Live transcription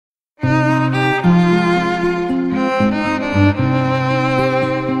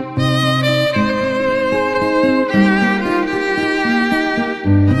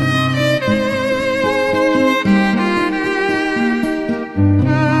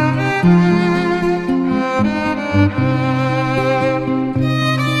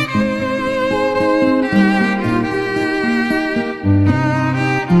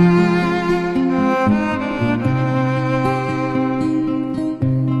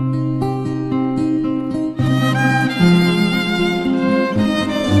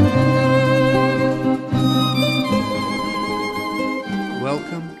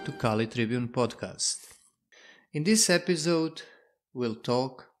Daily Tribune podcast. In this episode, we'll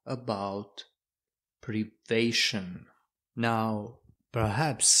talk about privation. Now,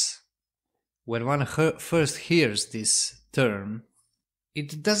 perhaps when one first hears this term,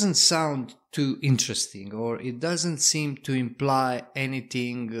 it doesn't sound too interesting, or it doesn't seem to imply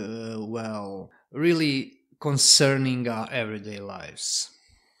anything, really concerning our everyday lives.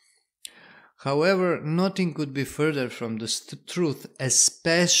 However, nothing could be further from the truth,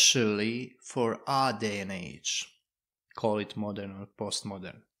 especially for our day and age. Call it modern or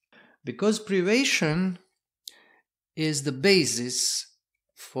postmodern. Because privation is the basis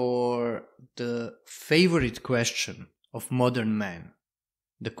for the favorite question of modern man.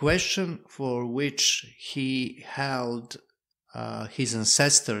 The question for which he held his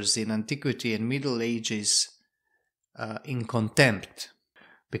ancestors in antiquity and Middle Ages in contempt.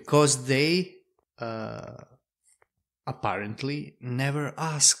 Because they apparently never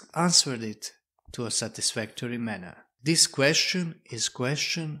answered it to a satisfactory manner. This question is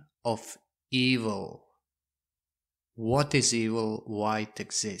question of evil. What is evil? Why it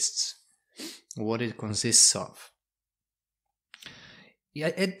exists? What it consists of?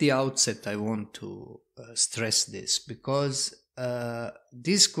 At the outset, I want to stress this because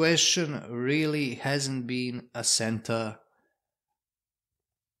this question really hasn't been a center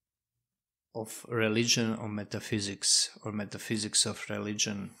of religion or metaphysics of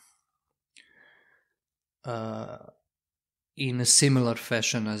religion in a similar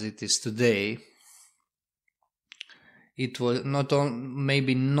fashion as it is today. It was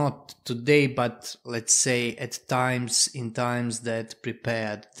maybe not today, but let's say in times that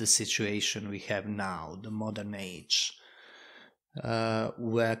prepared the situation we have now, the modern age,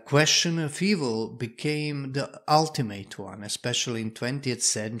 where question of evil became the ultimate one, especially in 20th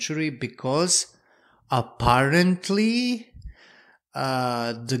century, because apparently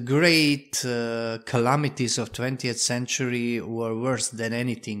the great calamities of 20th century were worse than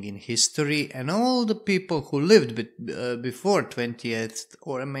anything in history, and all the people who lived before 20th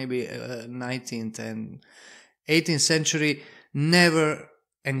or maybe 19th and 18th century never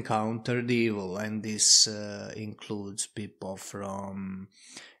encountered evil, and this includes people from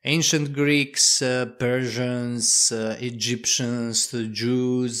ancient Greeks, Persians, Egyptians, the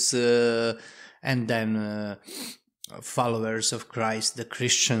Jews, and then followers of Christ, the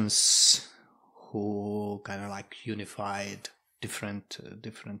Christians, who kind of like unified different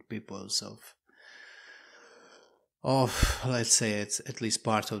peoples of let's say it's at least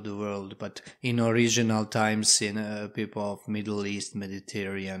part of the world, but in original times in people of Middle East,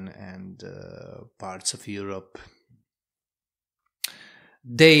 Mediterranean, and parts of Europe.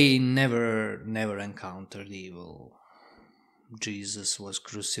 They never encountered evil. Jesus was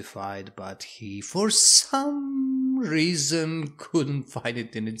crucified, but he for some reason couldn't find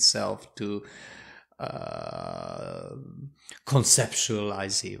it in itself to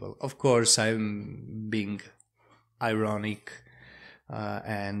conceptualize evil. Of course, I'm being ironic,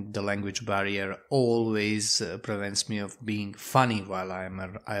 and the language barrier always prevents me of being funny while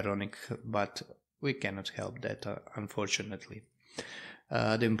I'm ironic, but we cannot help that, unfortunately.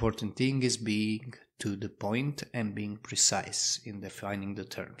 The important thing is being to the point and being precise in defining the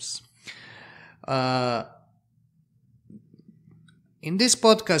terms. In this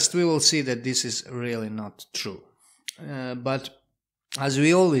podcast, we will see that this is really not true. But as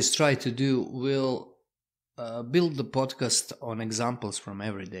we always try to do, we'll build the podcast on examples from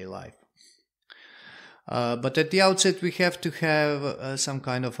everyday life. But at the outset, we have to have some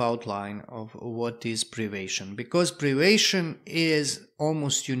kind of outline of what is privation, because privation is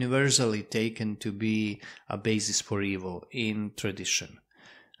almost universally taken to be a basis for evil in tradition,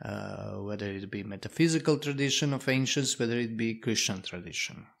 whether it be metaphysical tradition of ancients, whether it be Christian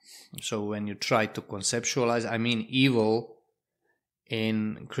tradition. So when you try to conceptualize, I mean, evil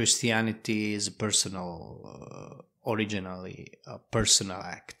in Christianity is originally a personal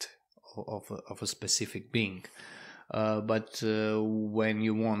act of a specific being, but when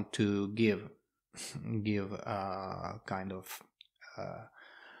you want to give a kind of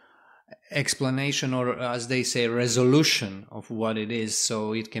explanation, or as they say, resolution of what it is,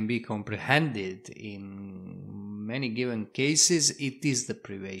 so it can be comprehended in many given cases, it is the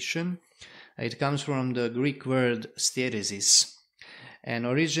privation. It comes from the Greek word steresis, and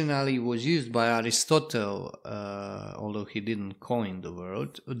originally was used by Aristotle, although he didn't coin the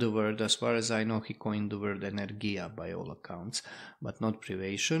word. As far as I know, he coined the word energia by all accounts, but not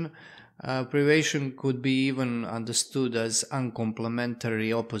privation. Privation could be even understood as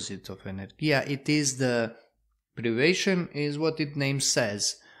uncomplementary opposite of energia. It is the privation is what its name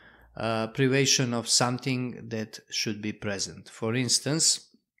says, privation of something that should be present. For instance,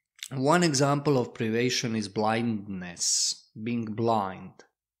 One example of privation is blindness, being blind.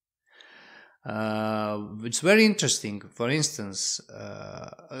 It's very interesting, for instance,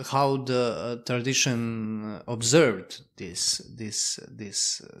 how the tradition observed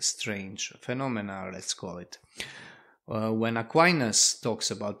this strange phenomena, let's call it. When Aquinas talks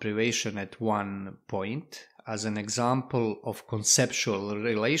about privation at one point, as an example of conceptual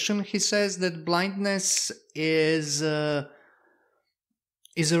relation, he says that blindness is a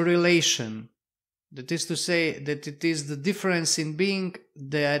relation. That is to say, that it is the difference in being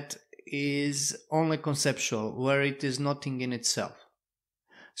that is only conceptual, where it is nothing in itself.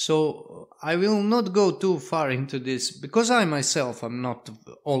 So I will not go too far into this, because I myself am not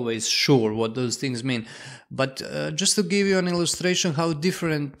always sure what those things mean, but just to give you an illustration how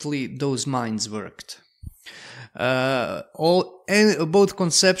differently those minds worked. Both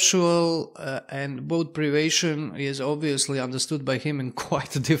conceptual and both privation is obviously understood by him in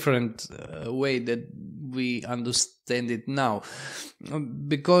quite a different way that we understand it now,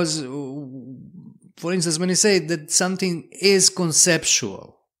 because for instance, when you say that something is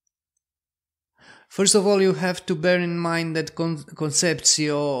conceptual, first of all, you have to bear in mind that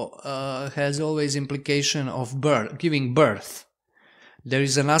conceptio has always implication of giving birth. There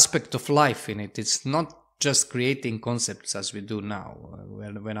is an aspect of life in it. It's not just creating concepts as we do now,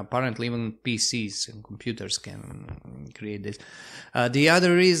 when apparently even PCs and computers can create this. The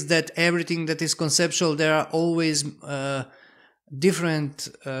other is that everything that is conceptual, there are always different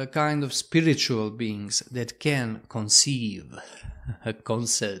kind of spiritual beings that can conceive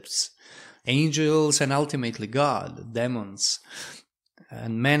concepts. Angels and ultimately God, demons,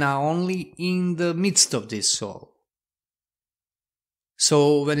 and men are only in the midst of this soul.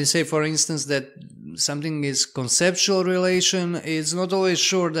 So when you say, for instance, that something is conceptual relation, it's not always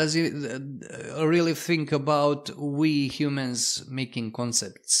sure does it really think about we humans making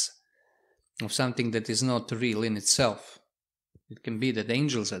concepts of something that is not real in itself. It can be that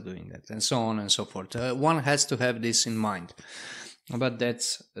angels are doing that, and so on and so forth. One has to have this in mind. But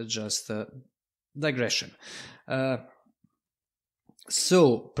that's just a digression.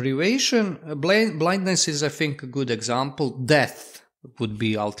 So, privation, blindness is, I think, a good example. Death would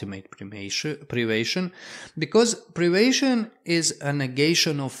be ultimate privation, because privation is a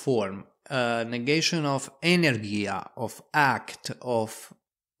negation of form, a negation of energia, of act, of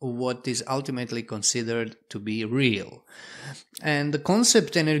what is ultimately considered to be real. And the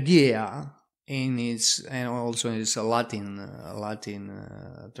concept energia, in its, and also in its Latin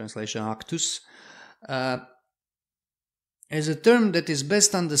translation actus, is a term that is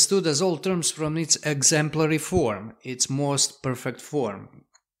best understood as all terms from its exemplary form, its most perfect form.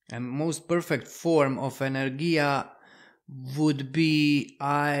 And most perfect form of energia would be,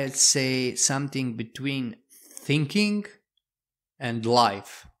 I'd say, something between thinking and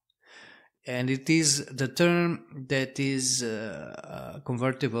life. And it is the term that is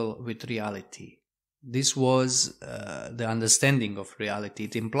convertible with reality. This was the understanding of reality.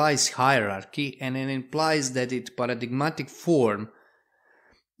 It implies hierarchy, and it implies that its paradigmatic form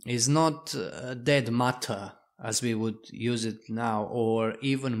is not dead matter, as we would use it now, or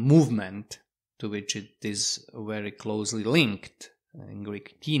even movement, to which it is very closely linked in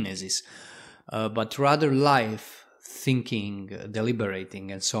Greek kinesis, but rather life, thinking,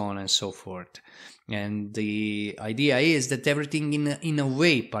 deliberating, and so on and so forth. And the idea is that everything in a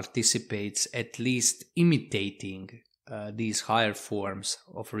way participates, at least imitating these higher forms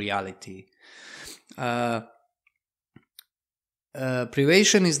of reality.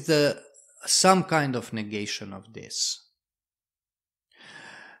 Privation is some kind of negation of this.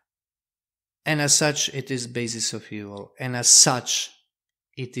 And as such, it is basis of evil. And as such,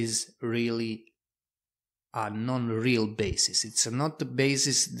 it is really a non-real basis. It's not the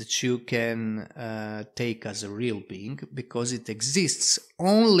basis that you can take as a real being, because it exists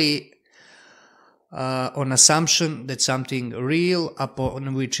only on assumption that something real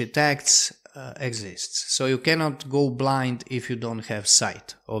upon which it acts exists. So you cannot go blind if you don't have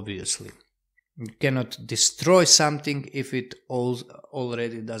sight, obviously. You cannot destroy something if it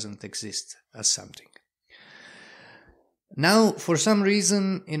already doesn't exist as something. Now, for some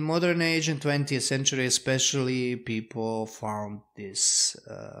reason, in modern age, in 20th century especially, people found this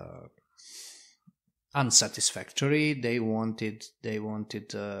unsatisfactory. They wanted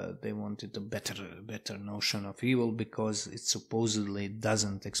a better notion of evil, because it supposedly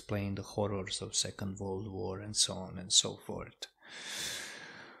doesn't explain the horrors of Second World War and so on and so forth.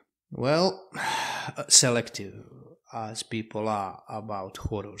 Well, selective as people are about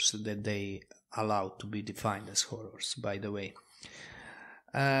horrors that they allow to be defined as horrors, by the way.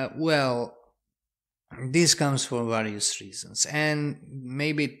 Well, this comes for various reasons, and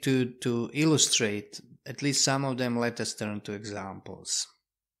maybe to illustrate at least some of them, let us turn to examples.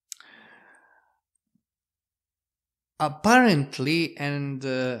 Apparently, and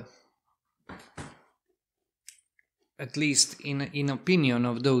at least in opinion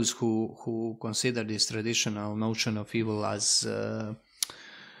of those who consider this traditional notion of evil as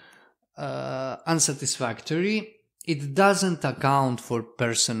unsatisfactory, it doesn't account for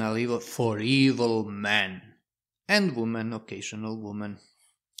personal evil, for evil men and women, occasional women,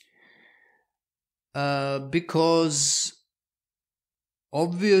 because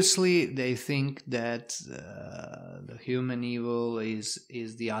obviously they think that the human evil is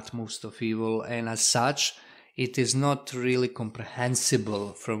the utmost of evil, and as such it is not really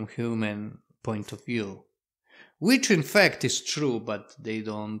comprehensible from human point of view, which in fact is true, but they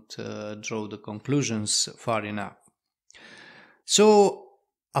don't draw the conclusions far enough. So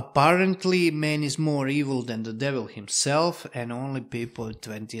apparently man is more evil than the devil himself, and only people in the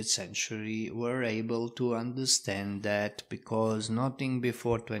 20th century were able to understand that, because nothing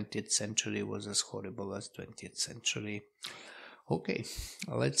before 20th century was as horrible as 20th century. Okay,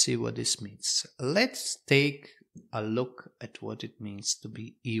 let's see what this means. Let's take a look at what it means to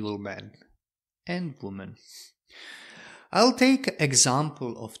be evil man and woman. I'll take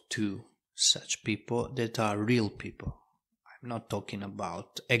example of two such people that are real people. I'm not talking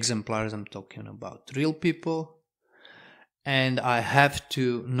about exemplars, I'm talking about real people. And I have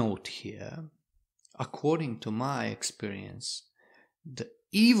to note here, according to my experience, the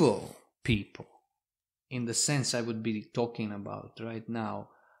evil people, in the sense I would be talking about right now,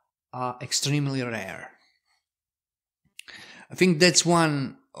 are extremely rare. I think that's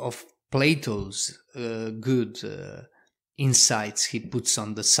one of Plato's good insights he puts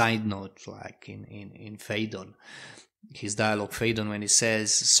on the side note, like in Phaedon. His dialogue Phaedon, when he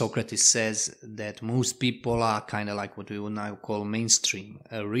says, Socrates says that most people are kind of like what we would now call mainstream.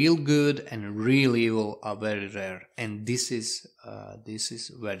 Real good and real evil are very rare, and this is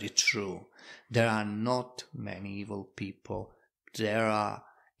very true. There are not many evil people. There are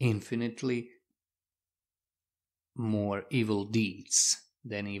infinitely more evil deeds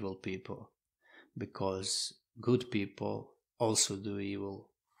than evil people, because good people also do evil.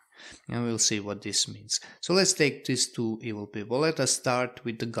 And we'll see what this means. So let's take these two evil people. Let us start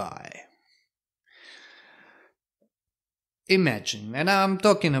with the guy. Imagine, and I'm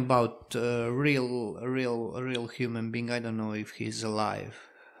talking about a real human being. I don't know if he's alive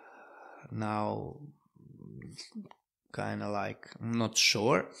now. Kind of like, I'm not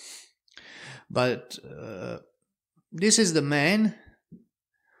sure. But this is the man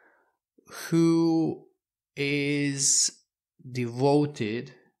who is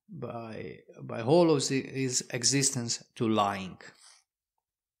devoted by whole of his existence to lying.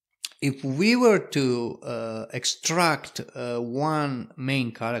 If we were to extract one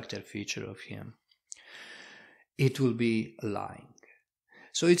main character feature of him, it will be lying.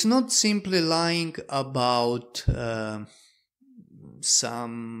 So it's not simply lying about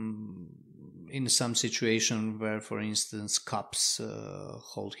in some situation where, for instance, cops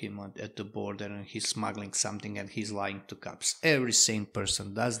hold him at the border and he's smuggling something and he's lying to cops. Every sane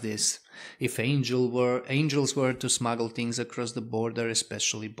person does this. If angels were to smuggle things across the border,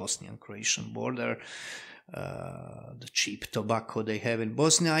 especially Bosnian-Croatian border, the cheap tobacco they have in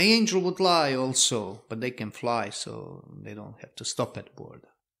Bosnia, an angel would lie also, but they can fly, so they don't have to stop at border.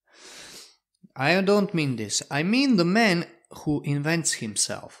 I don't mean this. I mean the man who invents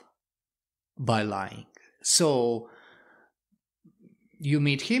himself by lying. So you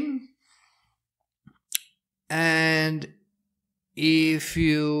meet him, and if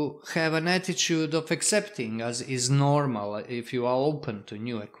you have an attitude of accepting, as is normal, if you are open to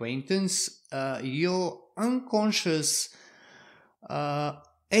new acquaintance, your unconscious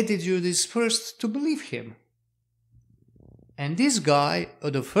attitude is first to believe him. And this guy,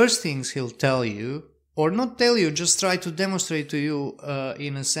 the first things he'll tell you, or not tell you, just try to demonstrate to you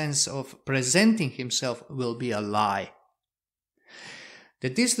in a sense of presenting himself, will be a lie.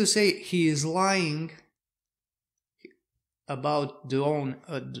 That is to say, he is lying about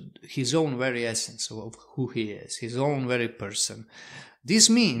his own very essence of who he is, his own very person. This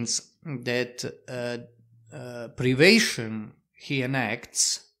means that privation he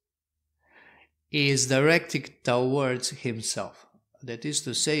enacts is directed towards himself. That is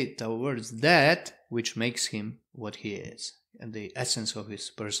to say, towards that which makes him what he is, and the essence of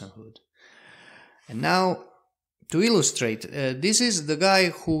his personhood. And now, to illustrate, this is the guy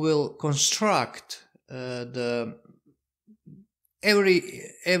who will construct every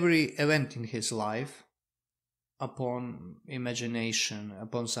event in his life upon imagination,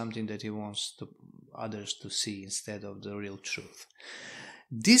 upon something that he wants others to see instead of the real truth.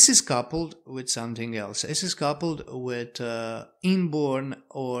 This is coupled with something else. This is coupled with inborn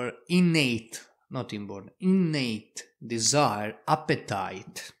or innate, not inborn, innate desire,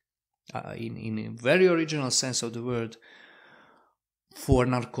 appetite, in a very original sense of the word, for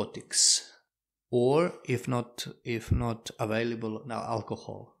narcotics, or if not available, now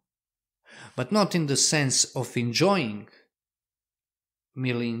alcohol. But not in the sense of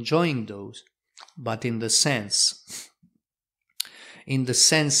merely enjoying those, but in the sense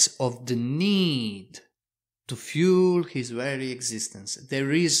of the need to fuel his very existence.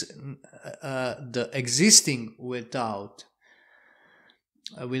 There is the existing without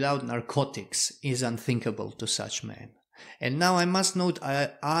narcotics is unthinkable to such men. And now I must note,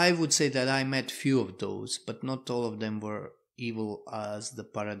 I would say that I met few of those, but not all of them were evil as the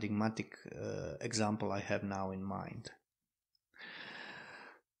paradigmatic example I have now in mind.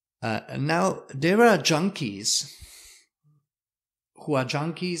 Now, there are junkies who are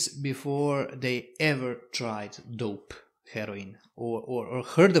junkies before they ever tried dope, heroin, or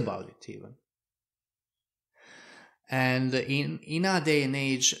heard about it even. And in our day and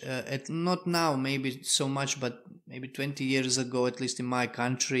age, not now maybe so much, but maybe 20 years ago, at least in my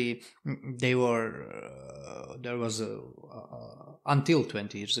country, until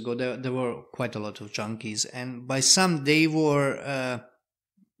 20 years ago, there were quite a lot of junkies, and by some they were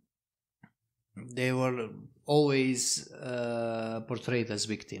always portrayed as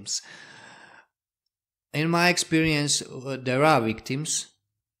victims. In my experience, there are victims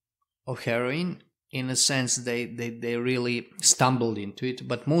of heroin. In a sense, they really stumbled into it,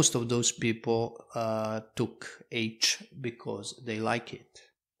 but most of those people took H because they like it.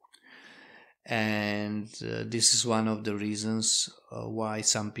 And this is one of the reasons why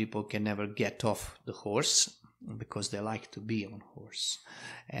some people can never get off the horse, because they like to be on horse.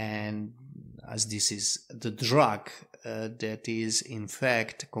 And as this is the drug that is in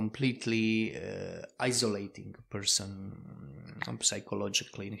fact completely isolating a person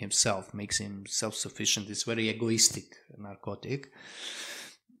psychologically in himself, makes him self-sufficient, it's very egoistic narcotic.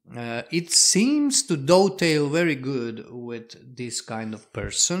 It seems to dovetail very good with this kind of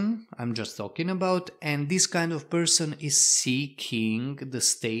person I'm just talking about, and this kind of person is seeking the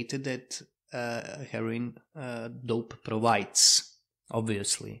state that heroin dope provides,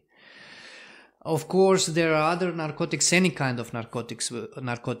 obviously. Of course, there are other narcotics, any kind of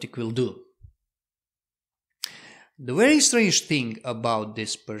narcotic will do. The very strange thing about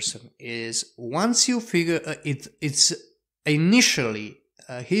this person is, once you figure it's initially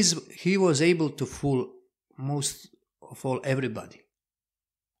he was able to fool most of all everybody.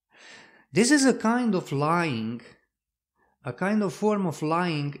 This is a kind of lying, a kind of form of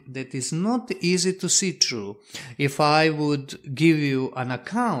lying that is not easy to see through. If I would give you an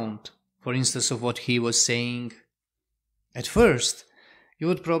account, for instance, of what he was saying at first, you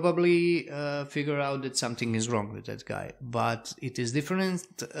would probably figure out that something is wrong with that guy. But it is different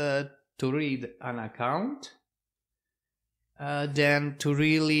to read an account than to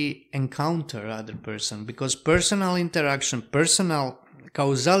really encounter other person, because personal interaction, personal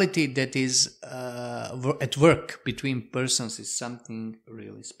causality that is at work between persons is something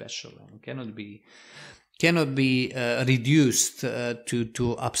really special and cannot be reduced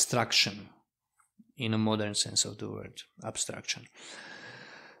to abstraction in a modern sense of the word, abstraction.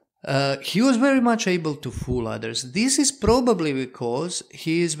 He was very much able to fool others. This is probably because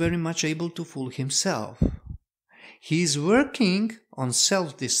he is very much able to fool himself. He is working on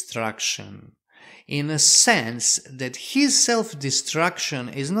self-destruction in a sense that his self-destruction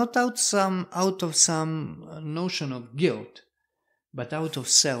is not out of some notion of guilt, but out of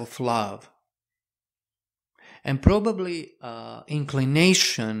self-love. And probably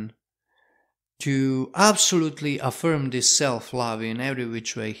inclination to absolutely affirm this self-love in every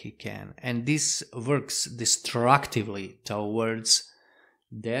which way he can. And this works destructively towards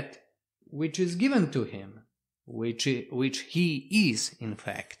that which is given to him, which he is, in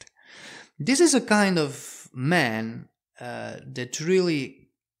fact. This is a kind of man that really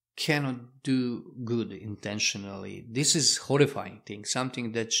cannot do good intentionally. This is horrifying thing,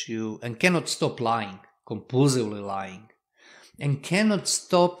 something that and cannot stop lying, compulsively lying, and cannot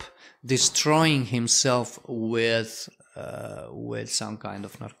stop destroying himself with some kind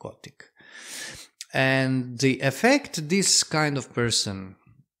of narcotic. And the effect this kind of person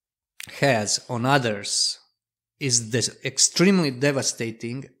has on others is extremely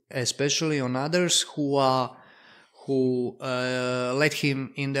devastating, especially on others who let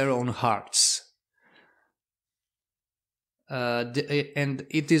him in their own hearts. and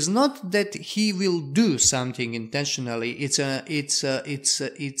it is not that he will do something intentionally. It's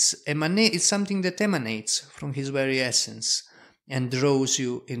something that emanates from his very essence and draws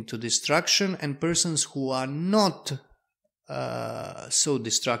you into destruction. And persons who are not so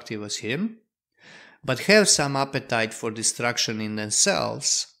destructive as him, but have some appetite for destruction in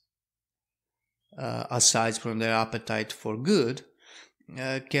themselves, aside from their appetite for good,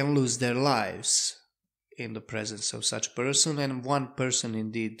 can lose their lives in the presence of such person. And one person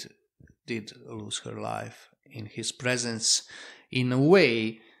indeed did lose her life in his presence, in a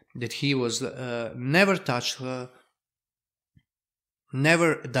way that he was never touched her,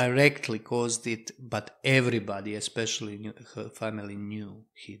 never directly caused it, but everybody, especially her family, knew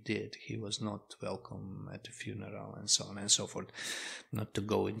he did. He was not welcome at the funeral, and so on and so forth. Not to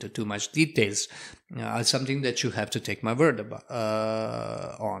go into too much details, something that you have to take my word about,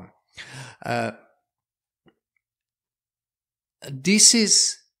 on. This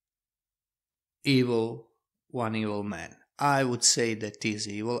is evil, one evil man. I would say that is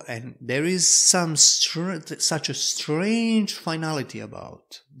evil, and there is such a strange finality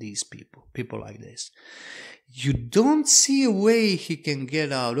about these people like this. You don't see a way he can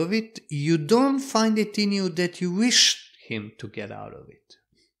get out of it. You don't find it in you that you wish him to get out of it.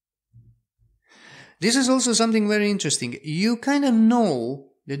 This is also something very interesting. You kind of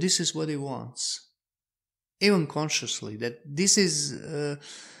know that this is what he wants, even consciously, that this is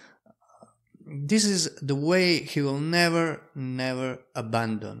the way he will never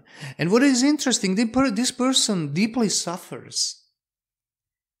abandon. And what is interesting, this person deeply suffers,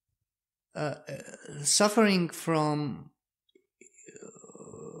 suffering from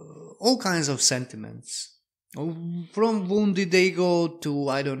all kinds of sentiments, from wounded ego to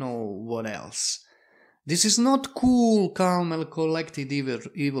I don't know what else. This is not cool, calm, and collected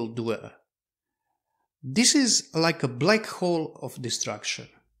evildoer. This is like a black hole of destruction.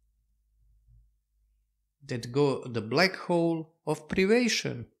 The black hole of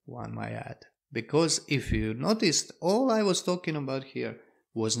privation, one might add. Because if you noticed, all I was talking about here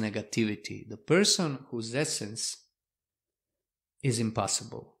was negativity. The person whose essence is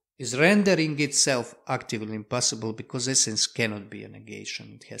impossible, is rendering itself actively impossible, because essence cannot be a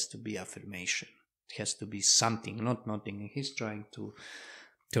negation. It has to be affirmation. It has to be something, not nothing. He's trying to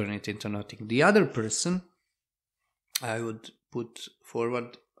turn it into nothing. The other person I would put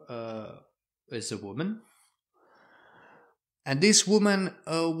forward as a woman. And this woman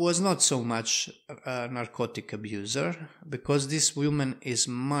was not so much a narcotic abuser, because this woman is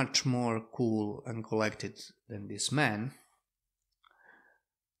much more cool and collected than this man,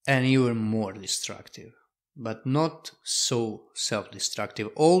 and even more destructive, but not so self-destructive,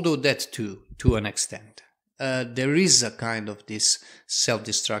 although that too, to an extent. There is a kind of this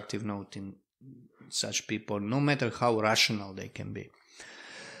self-destructive note in such people, no matter how rational they can be.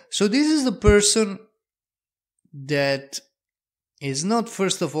 So this is the person that is not,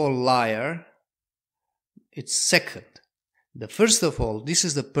 first of all, liar. It's second. First of all, this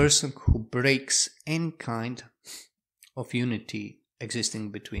is the person who breaks any kind of unity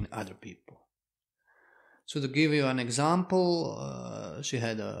existing between other people. So to give you an example, she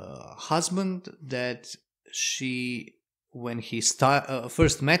had a husband that when he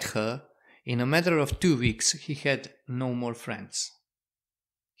first met her, in a matter of 2 weeks, he had no more friends.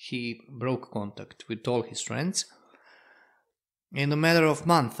 He broke contact with all his friends. In a matter of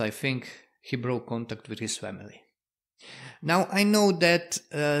month, I think, he broke contact with his family. Now, I know that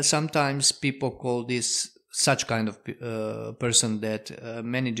sometimes people call this such kind of person that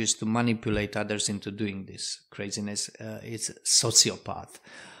manages to manipulate others into doing this craziness. It's sociopath.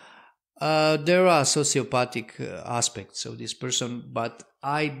 There are sociopathic aspects of this person, but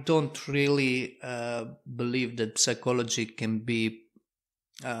I don't really believe that psychology can be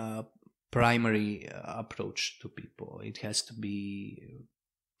primary approach to people. It has to be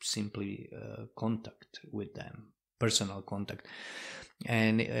simply contact with them, personal contact.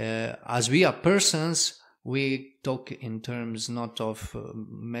 And as we are persons, we talk in terms not of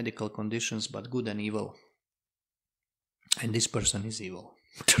medical conditions, but good and evil. And this person is evil,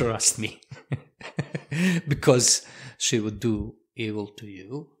 trust me, because she would do evil to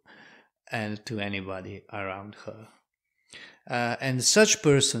you and to anybody around her. And such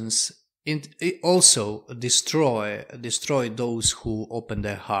persons also destroy those who open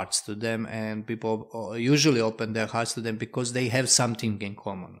their hearts to them, and people usually open their hearts to them because they have something in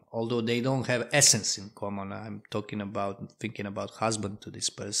common, although they don't have essence in common. I'm thinking about husband to this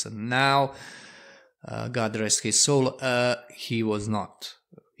person. Now, God rest his soul, he was not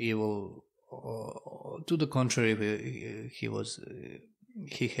evil. To the contrary,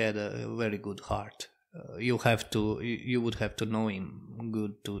 he had a very good heart. You would have to know him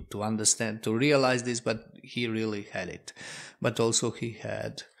good to understand, to realize this, but he really had it. But also he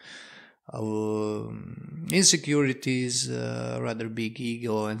had insecurities, rather big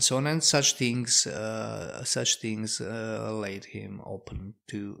ego, and so on, and such things laid him open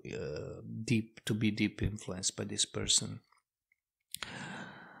to be deep influenced by this person.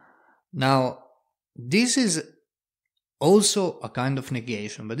 Now, this is also a kind of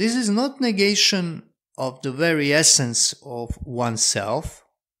negation, but this is not negation of the very essence of oneself.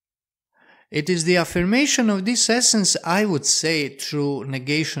 It is the affirmation of this essence, I would say, through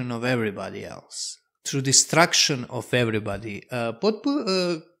negation of everybody else, through destruction of everybody,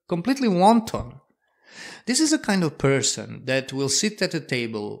 completely wanton. This is a kind of person that will sit at a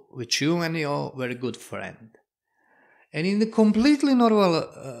table with you and your very good friend, and in the completely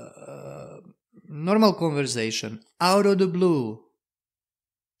normal conversation, out of the blue,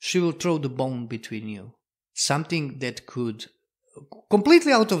 she will throw the bone between you. Something that could,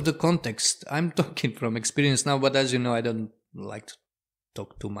 completely out of the context. I'm talking from experience now, but as you know, I don't like to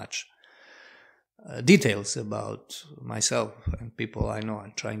talk too much details about myself and people I know.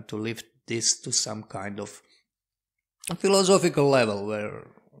 I'm trying to lift this to some kind of philosophical level where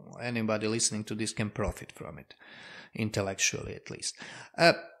anybody listening to this can profit from it, intellectually at least.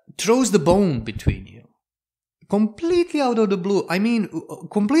 Throws the bone between you. Completely out of the blue. I mean,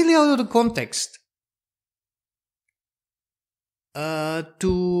 completely out of the context.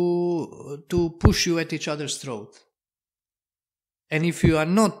 To push you at each other's throat. And if you are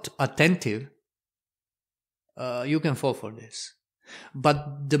not attentive, you can fall for this.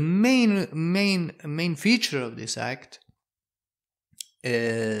 But the main feature of this act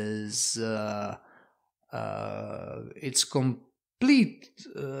is its complete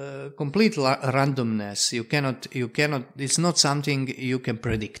randomness. You cannot. It's not something you can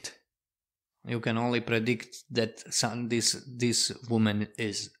predict. You can only predict that this woman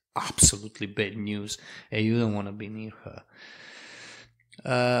is absolutely bad news, and you don't want to be near her.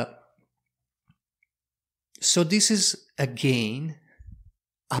 So this is again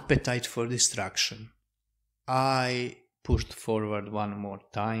appetite for destruction. I pushed forward one more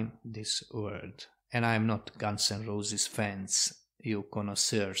time this word, and I'm not Guns N' Roses fans, you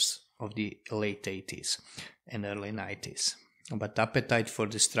connoisseurs of the late 80s and early 90s. But appetite for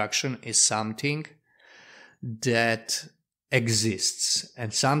destruction is something that exists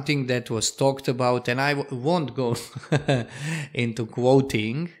and something that was talked about, and I won't go into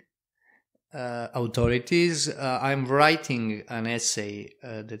quoting authorities. I'm writing an essay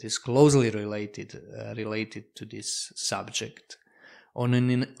that is closely related to this subject.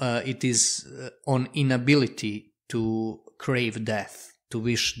 It is on inability to crave death, to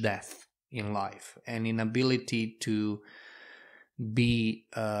wish death in life, and inability to be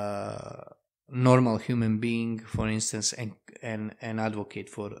a normal human being, for instance, and advocate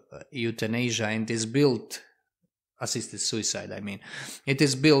for euthanasia, and is built, assisted suicide, I mean, it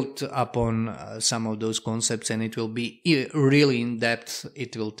is built upon some of those concepts, and it will be really in depth.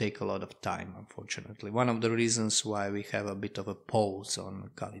 It will take a lot of time, unfortunately. One of the reasons why we have a bit of a pause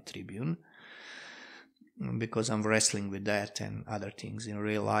on Kali Tribune, because I'm wrestling with that and other things in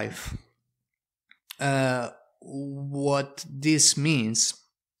real life. What this means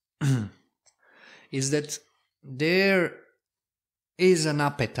is that there is an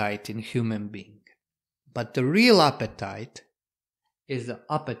appetite in human being, but the real appetite is the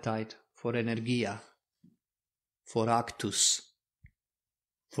appetite for energia, for actus,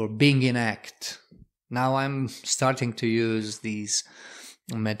 for being in act. Now I'm starting to use these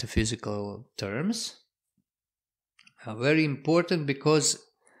metaphysical terms. Very important, because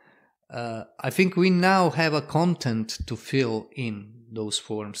I think we now have a content to fill in those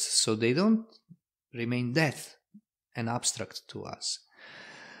forms, so they don't remain dead and abstract to us.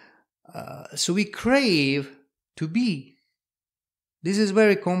 So we crave to be. This is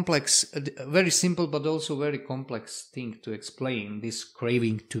very complex, very simple, but also very complex thing to explain. This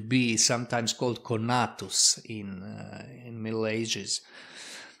craving to be, sometimes called conatus in Middle Ages.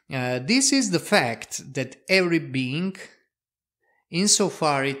 This is the fact that every being,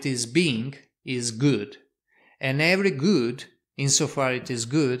 insofar it is being, is good, and every good, insofar it is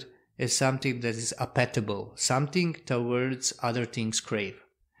good, is something that is appetible, something towards other things crave.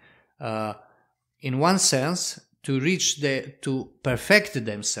 In one sense, to perfect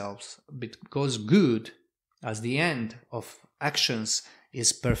themselves, because good, as the end of actions,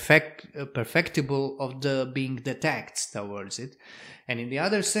 is perfectible of the being that acts towards it. And in the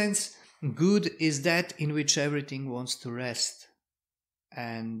other sense, good is that in which everything wants to rest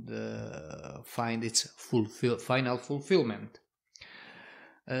and find its final fulfillment.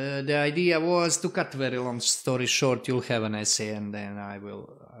 The idea was, to cut very long story short, you'll have an essay, and then I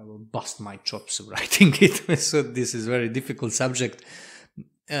will bust my chops writing it. So this is very difficult subject.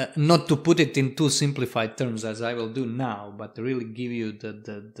 Not to put it in too simplified terms as I will do now, but really give you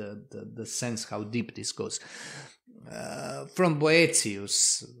the sense how deep this goes. From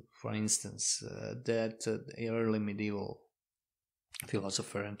Boethius, for instance, that early medieval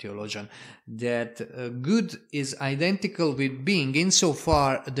philosopher and theologian, that good is identical with being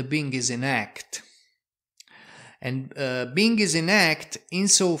insofar the being is in act. And being is in act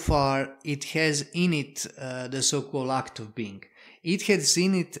insofar it has in it the so-called act of being. It has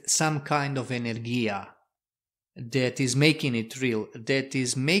in it some kind of energia that is making it real, that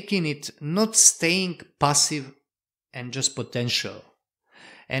is making it not staying passive and just potential.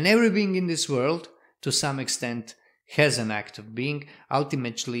 And every being in this world, to some extent, has an act of being.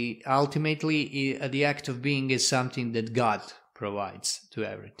 Ultimately, the act of being is something that God provides to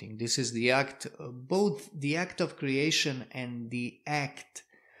everything. This is the act, both the act of creation and the act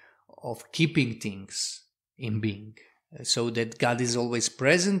of keeping things in being, so that God is always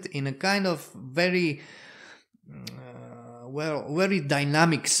present in a kind of very very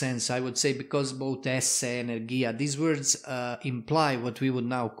dynamic sense, I would say, because both esse and energia, these words imply what we would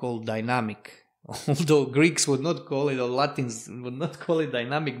now call dynamic. Although Greeks would not call it, or Latins would not call it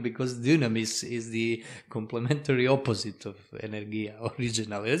dynamic, because dynamis is the complementary opposite of energia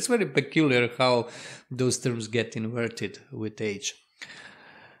originally. It's very peculiar how those terms get inverted with age.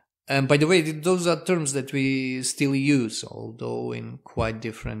 And by the way, those are terms that we still use, although in quite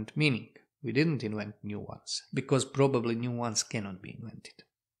different meaning. We didn't invent new ones, because probably new ones cannot be invented.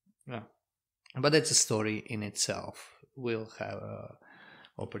 Yeah. But that's a story in itself. We'll have an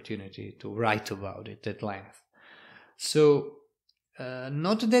opportunity to write about it at length. So,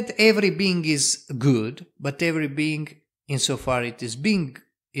 not that every being is good, but every being, insofar it is being,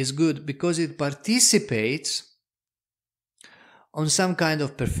 is good because it participates on some kind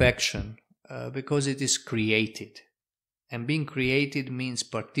of perfection, because it is created. And being created means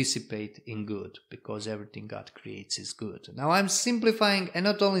participate in good, because everything God creates is good. Now I'm simplifying, and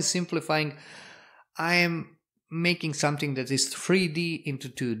not only simplifying, I am making something that is 3D into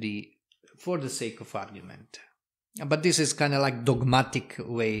 2D for the sake of argument. But this is kind of like dogmatic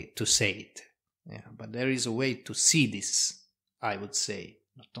way to say it. Yeah, but there is a way to see this, I would say.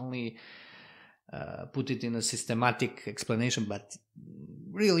 Not only put it in a systematic explanation, but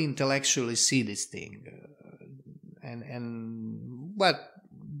really intellectually see this thing. But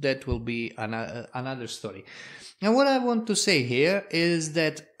that will be another story. Now, what I want to say here is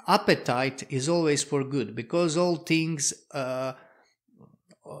that appetite is always for good, because all things,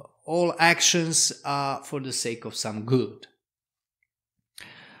 all actions are for the sake of some good.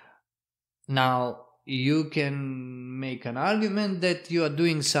 Now, you can make an argument that you are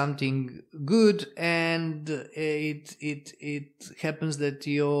doing something good, and it happens that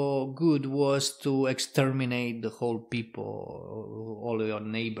your good was to exterminate the whole people, all your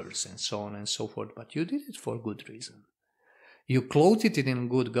neighbors, and so on and so forth. But you did it for good reason. You clothed it in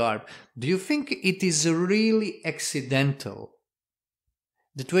good garb. Do you think it is really accidental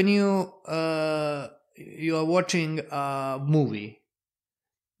that when you are watching a movie,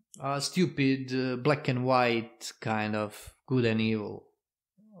 a stupid black and white kind of good and evil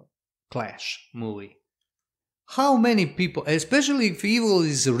clash movie, how many people, especially if evil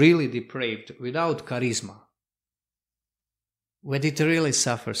is really depraved, without charisma, when it really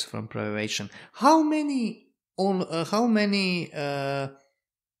suffers from privation, how many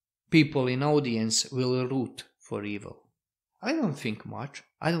people in audience will root for evil? I don't think much.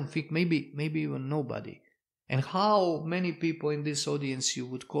 I don't think, maybe even nobody. And how many people in this audience you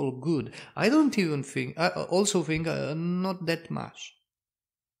would call good? I don't even think, I also think not that much.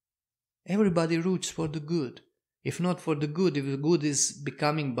 Everybody roots for the good. If not for the good, if the good is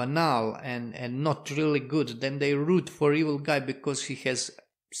becoming banal and not really good, then they root for evil guy because he has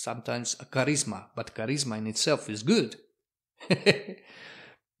sometimes a charisma. But charisma in itself is good.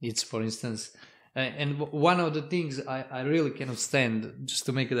 It's, for instance, and one of the things I really cannot stand, just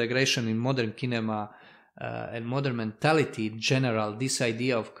to make a digression, in modern cinema, and modern mentality in general, this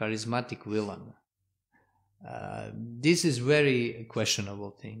idea of charismatic villain. This is very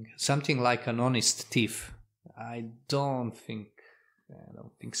questionable thing. Something like an honest thief. I don't think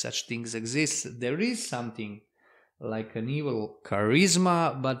such things exist. There is something like an evil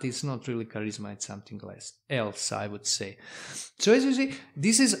charisma, but it's not really charisma, it's something else, I would say. So as you see,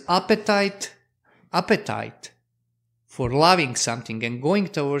 this is appetite for loving something and going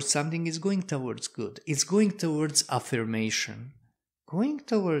towards something is going towards good. It's going towards affirmation, Going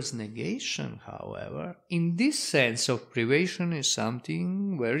towards negation, however, in this sense of privation, is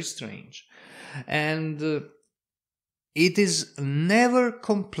something very strange. And it is never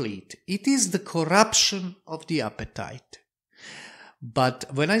complete. It is the corruption of the appetite. But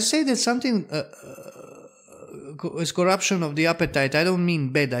when I say that something is corruption of the appetite, I don't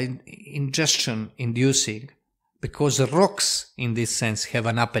mean bad ingestion inducing, because rocks in this sense have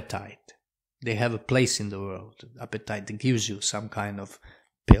an appetite. They have a place in the world. Appetite gives you some kind of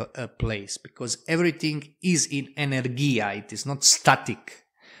place, because everything is in energia. It is not static,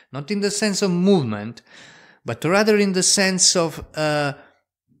 not in the sense of movement, but rather in the sense of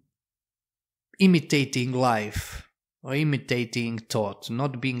imitating life or imitating thought,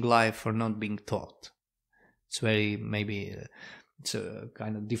 not being life or not being thought. It's very, maybe it's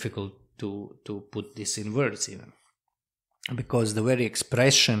kind of difficult to put this in words even, because the very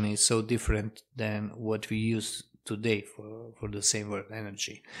expression is so different than what we use today for the same word,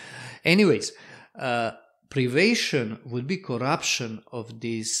 energy. Anyways, privation would be corruption of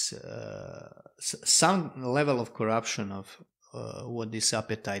this, some level of corruption of what this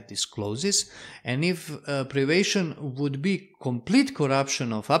appetite discloses. And if privation would be complete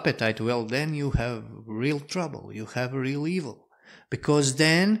corruption of appetite, well, then you have real trouble, you have real evil, because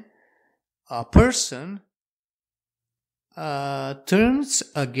then a person turns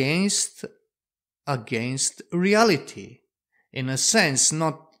against reality, in a sense,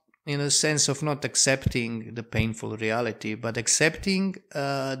 not in a sense of not accepting the painful reality, but accepting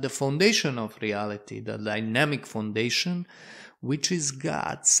the foundation of reality, the dynamic foundation, which is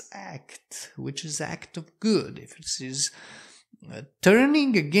God's act, which is act of good. If it is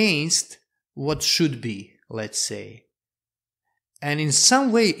turning against what should be, let's say, and in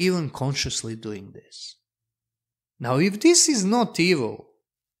some way even consciously doing this. Now, if this is not evil,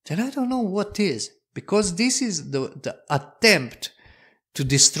 then I don't know what is, because this is the attempt to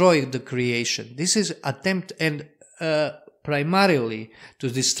destroy the creation. This is attempt and primarily to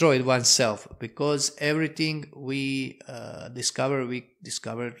destroy oneself, because everything we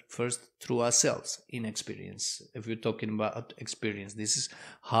discover first through ourselves in experience. If we're talking about experience, this is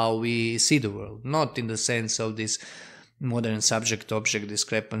how we see the world, not in the sense of this modern subject-object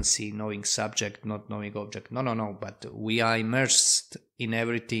discrepancy, knowing subject, not knowing object. No, but we are immersed in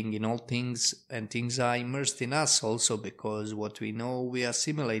everything, in all things, and things are immersed in us also, because what we know, we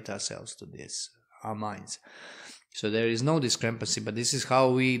assimilate ourselves to this, our minds. So there is no discrepancy, but this is how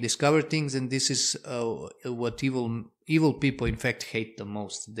we discover things, and this is what evil people in fact hate the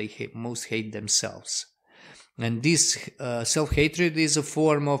most. They hate themselves. And this self-hatred is a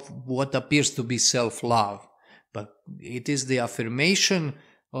form of what appears to be self-love. But it is the affirmation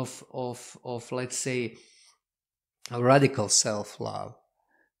of let's say, a radical self-love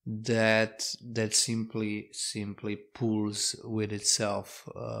that simply pulls with itself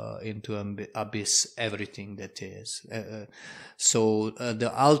into an abyss everything that is. So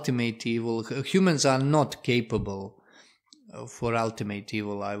the ultimate evil, humans are not capable for ultimate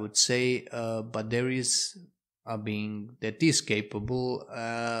evil, I would say, but there is a being that is capable.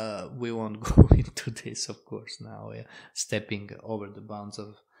 We won't go into this, of course, now, stepping over the bounds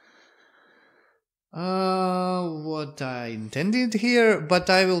of what I intended here,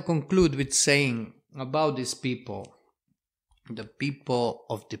 but I will conclude with saying about these people, the people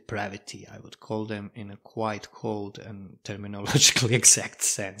of depravity, I would call them in a quite cold and terminologically exact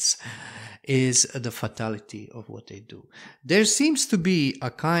sense, is the fatality of what they do. There seems to be a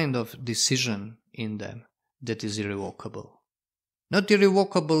kind of decision in them that is irrevocable. Not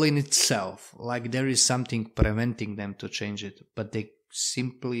irrevocable in itself, like there is something preventing them to change it, but they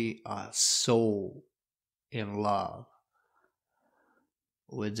simply are so in love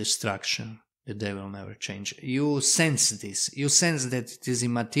with destruction that they will never change. You sense this. You sense that it is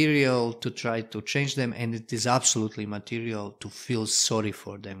immaterial to try to change them, and it is absolutely material to feel sorry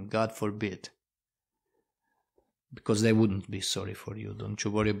for them. God forbid. Because they wouldn't be sorry for you, don't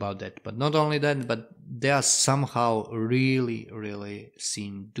you worry about that. But not only that, but they are somehow really, really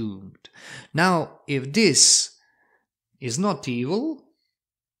seen doomed. Now, if this is not evil,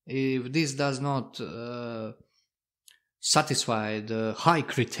 if this does not satisfy the high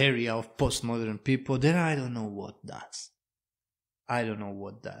criteria of postmodern people, then I don't know what does. I don't know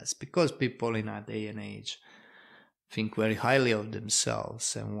what does. Because people in our day and age think very highly of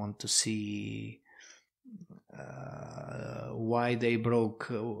themselves and want to see why they broke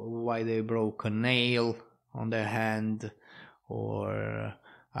a nail on their hand, or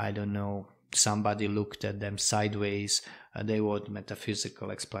I don't know, somebody looked at them sideways. They want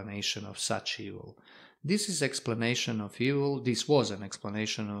metaphysical explanation of such evil. This is explanation of evil. This was an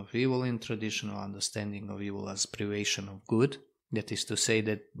explanation of evil in traditional understanding of evil as privation of good. That is to say,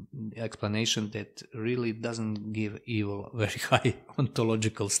 that explanation that really doesn't give evil very high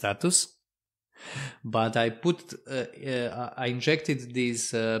ontological status. But I injected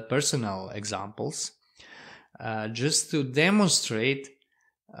these personal examples just to demonstrate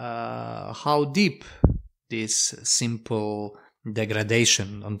how deep this simple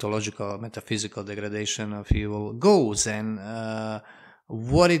degradation, ontological, metaphysical degradation of evil goes, and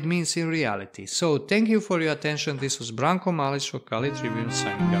what it means in reality. So thank you for your attention. This was Branko Malić for Kali Tribune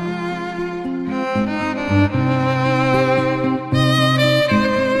signing out.